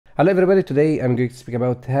Hello everybody, today I'm going to speak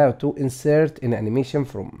about how to insert an animation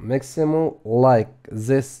from Mixamo like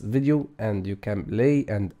this video, and you can play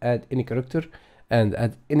and add any character and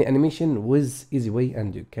add any animation with easy way,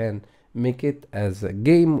 and you can make it as a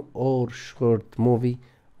game or short movie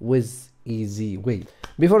with easy way.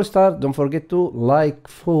 Before we start, don't forget to like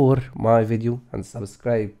for my video and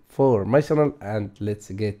subscribe for my channel, and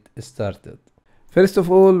let's get started. First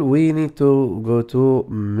of all, we need to go to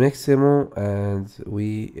Mixamo and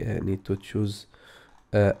we need to choose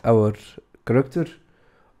our character,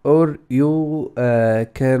 or you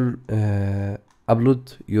can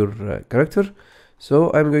upload your character.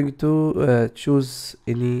 So I'm going to choose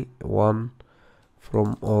any one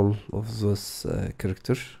from all of those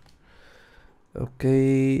characters.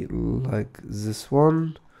 Okay, like this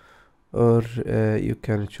one, or you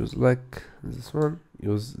can choose like this one.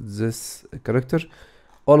 Use this character.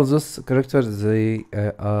 All of those characters, they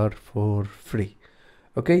are for free.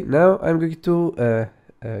 Okay, now I'm going to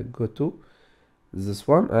go to this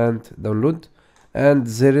one and download, and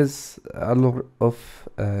there is a lot of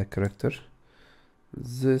character,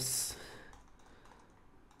 this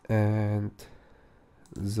and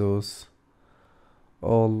those,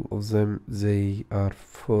 all of them, they are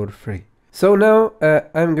for free. So now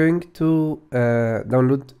I'm going to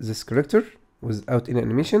download this character without any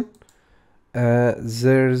animation.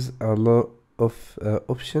 There's a lot of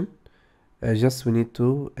option. Just we need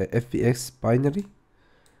to FBX binary,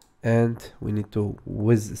 and we need to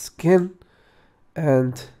with skin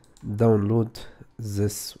and download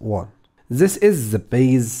this one. This is the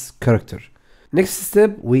base character. Next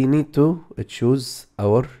step, we need to choose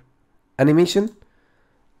our animation,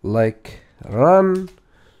 like run,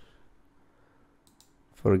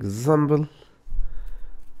 for example,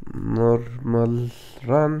 normal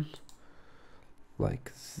run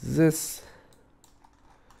like this,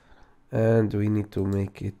 and we need to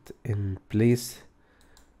make it in place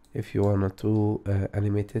if you wanted to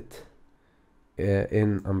animate it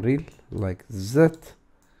in Unreal like that,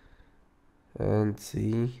 and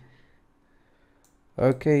see.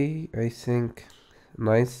 Okay, I think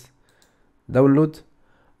nice. Download.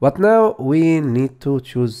 But now we need to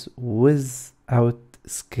choose without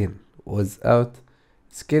skin. Without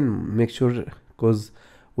skin, make sure, because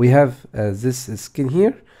we have this skin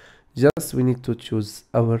here. Just we need to choose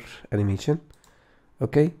our animation.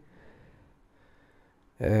 Okay,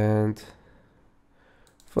 and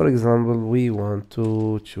for example, we want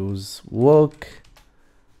to choose walk.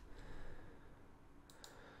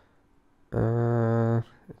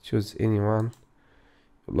 Choose anyone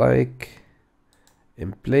you like,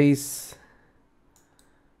 in place.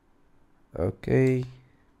 Okay,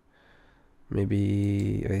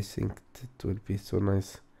 maybe I think it would be so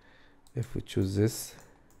nice if we choose this.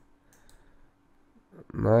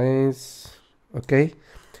 Nice. Okay,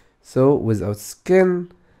 so without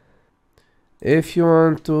skin. If you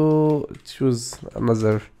want to choose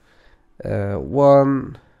another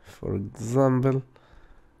one, for example,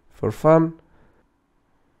 for fun.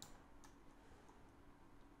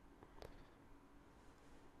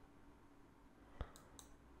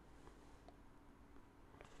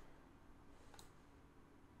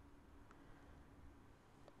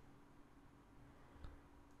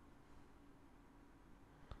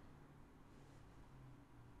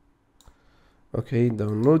 Okay,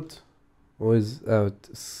 download without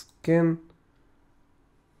skin.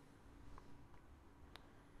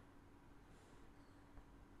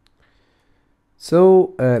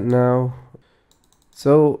 So now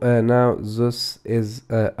this is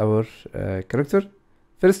our character.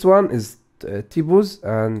 First one is T-pose,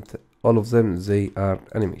 and all of them, they are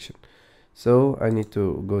animation. So I need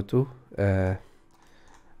to go to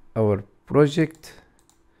our project.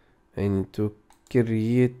 I need to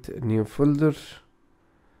create a new folder,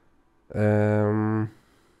 and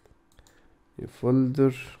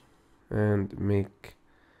make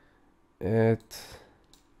it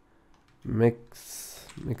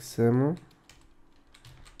Mixamo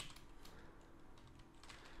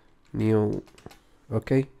new.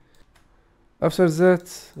 Okay, after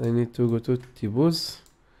that I need to go to T-pose,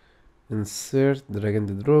 insert, drag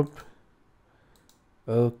and drop.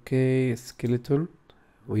 Okay, skeleton.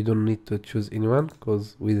 We don't need to choose anyone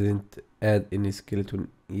because we didn't add any skeleton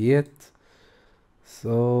yet.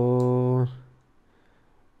 So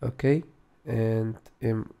okay, and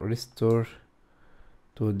restore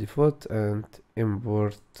to default and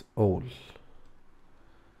import all.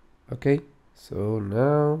 Okay, so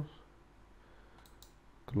now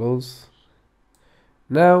close.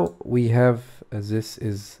 Now we have this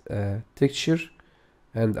is a texture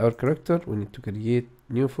and our character. We need to create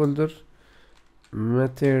new folder,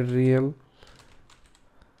 material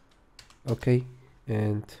Okay,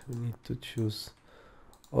 and we need to choose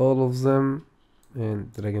all of them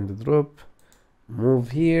and drag and drop,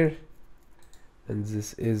 move here, and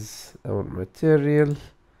this is our material,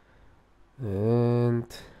 and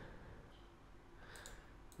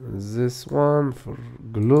this one for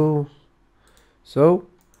glue. So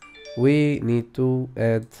we need to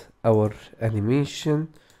add our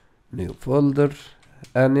animation, new folder,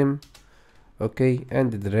 anim, okay,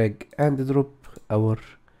 and drag and drop our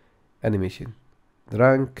animation,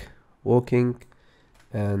 drunk, walking,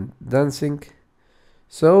 and dancing.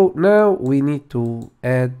 So now we need to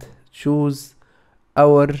choose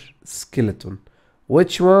our skeleton.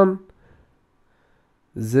 Which one?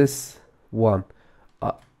 This one.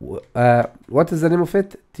 What is the name of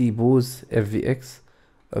it? T-Pose FVX.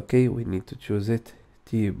 Okay, we need to choose it.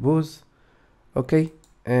 T-Pose. Okay,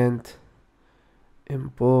 and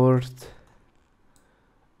import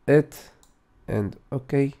it, and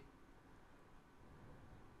okay,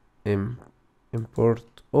 import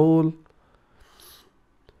all.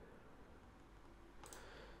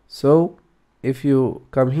 So if you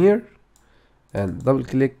come here and double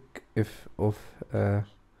click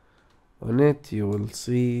on it, you will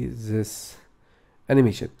see this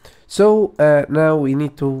animation. So now we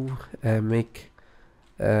need to make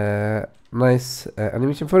nice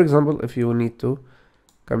animation. For example, if you need to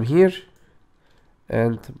come here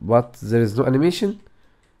but there is no animation,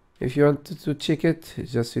 if you want to check it,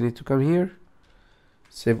 just you need to come here,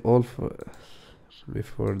 save all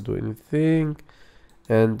before doing anything,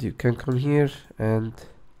 and you can come here and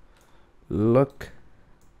look.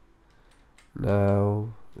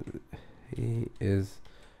 Now he is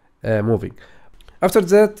moving. After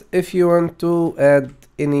that, if you want to add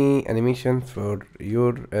any animation for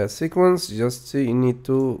your sequence, just you need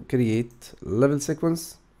to create level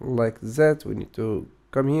sequence like that. We need to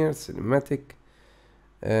come here, cinematic,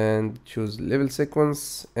 and choose level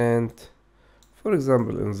sequence, and for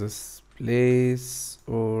example in this place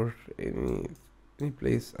or any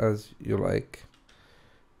place as you like.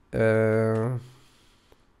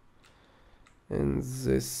 In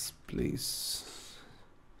this place,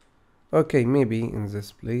 okay, maybe in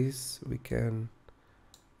this place we can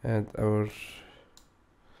add our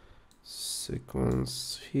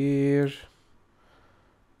sequence here.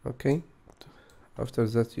 Okay, after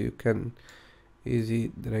that you can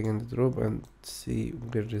easy drag and drop and see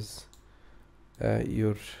where is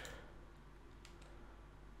your.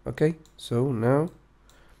 Okay, so now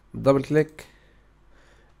double click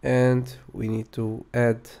and we need to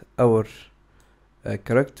add our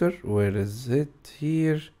character. Where is it?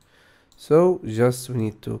 Here. So just we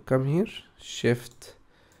need to come here, shift,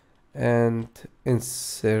 and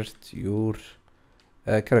insert your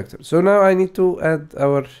character. So now I need to add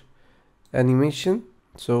our animation.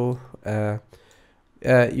 So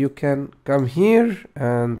you can come here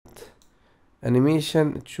and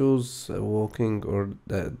animation, choose walking or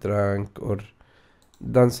drunk or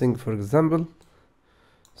dancing, for example.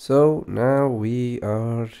 So now we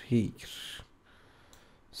are here.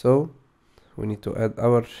 So we need to add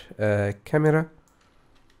our camera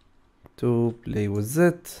to play with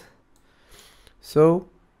it. So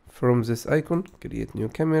from this icon, create new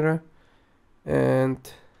camera and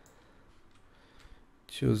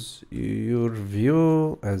choose your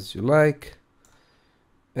view as you like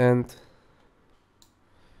and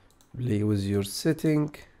play with your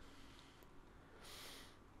setting.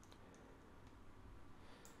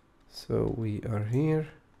 So we are here,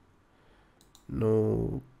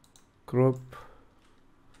 no crop,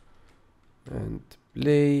 and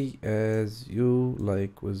play as you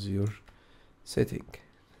like with your setting.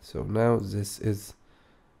 So now this is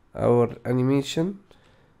our animation.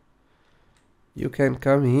 You can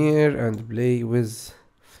come here and play with.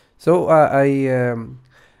 So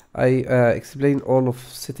I explain all of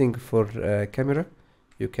setting for camera.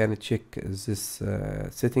 You can check this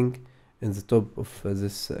setting in the top of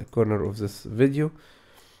this corner of this video.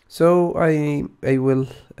 So I will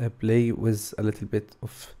play with a little bit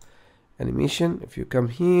of animation. If you come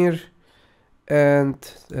here and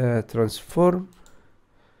transform,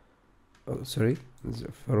 oh sorry,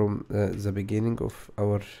 from the beginning of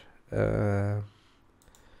our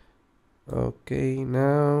okay,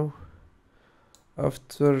 now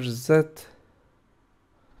after that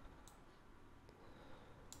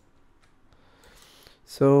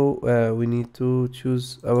so we need to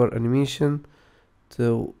choose our animation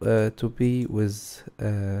to be with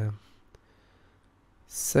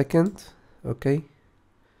second. Okay,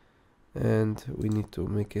 and we need to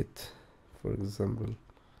make it, for example,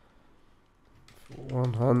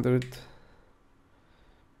 100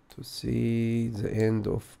 to see the end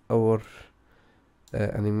of our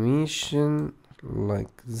animation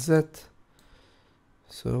like that.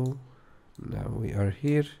 So now we are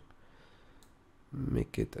here,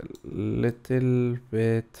 make it a little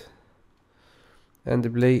bit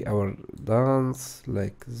and play our dance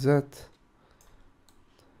like that.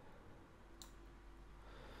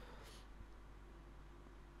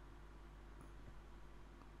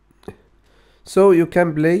 So you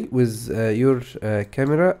can play with your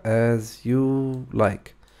camera as you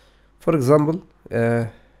like. For example,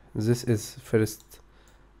 this is first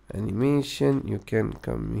animation. You can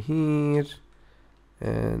come here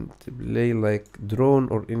and play like drone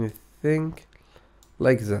or anything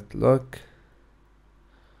like that. Look,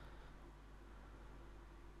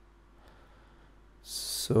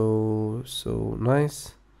 so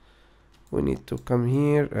nice. We need to come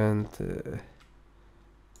here and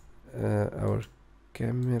our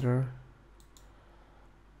camera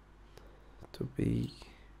to be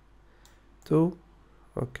 2.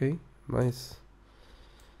 Okay, nice.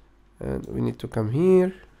 And we need to come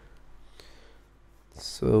here.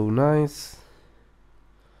 So nice.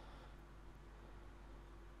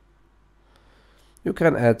 You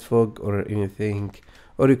can add fog or anything,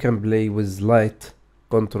 or you can play with light.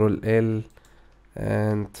 Control L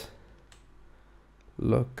and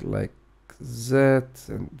look like that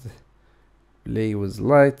and play with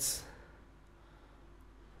lights.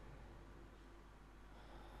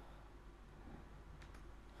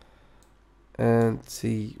 And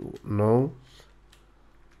see, no.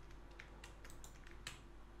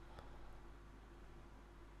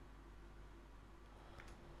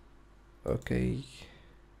 Okay.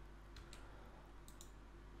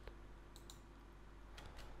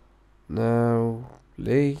 Now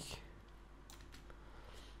play.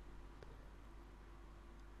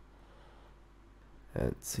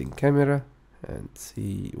 And sync camera and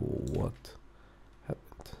see what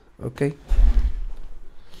happened. Okay.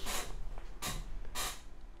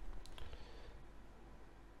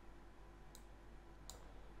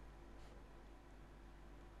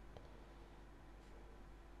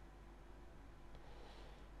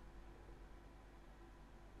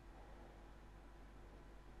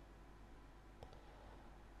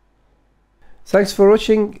 Thanks for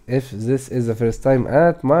watching. If this is the first time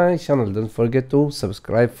at my channel, don't forget to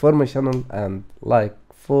subscribe for my channel and like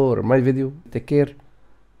for my video. Take care.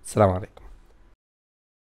 Assalamu alaikum.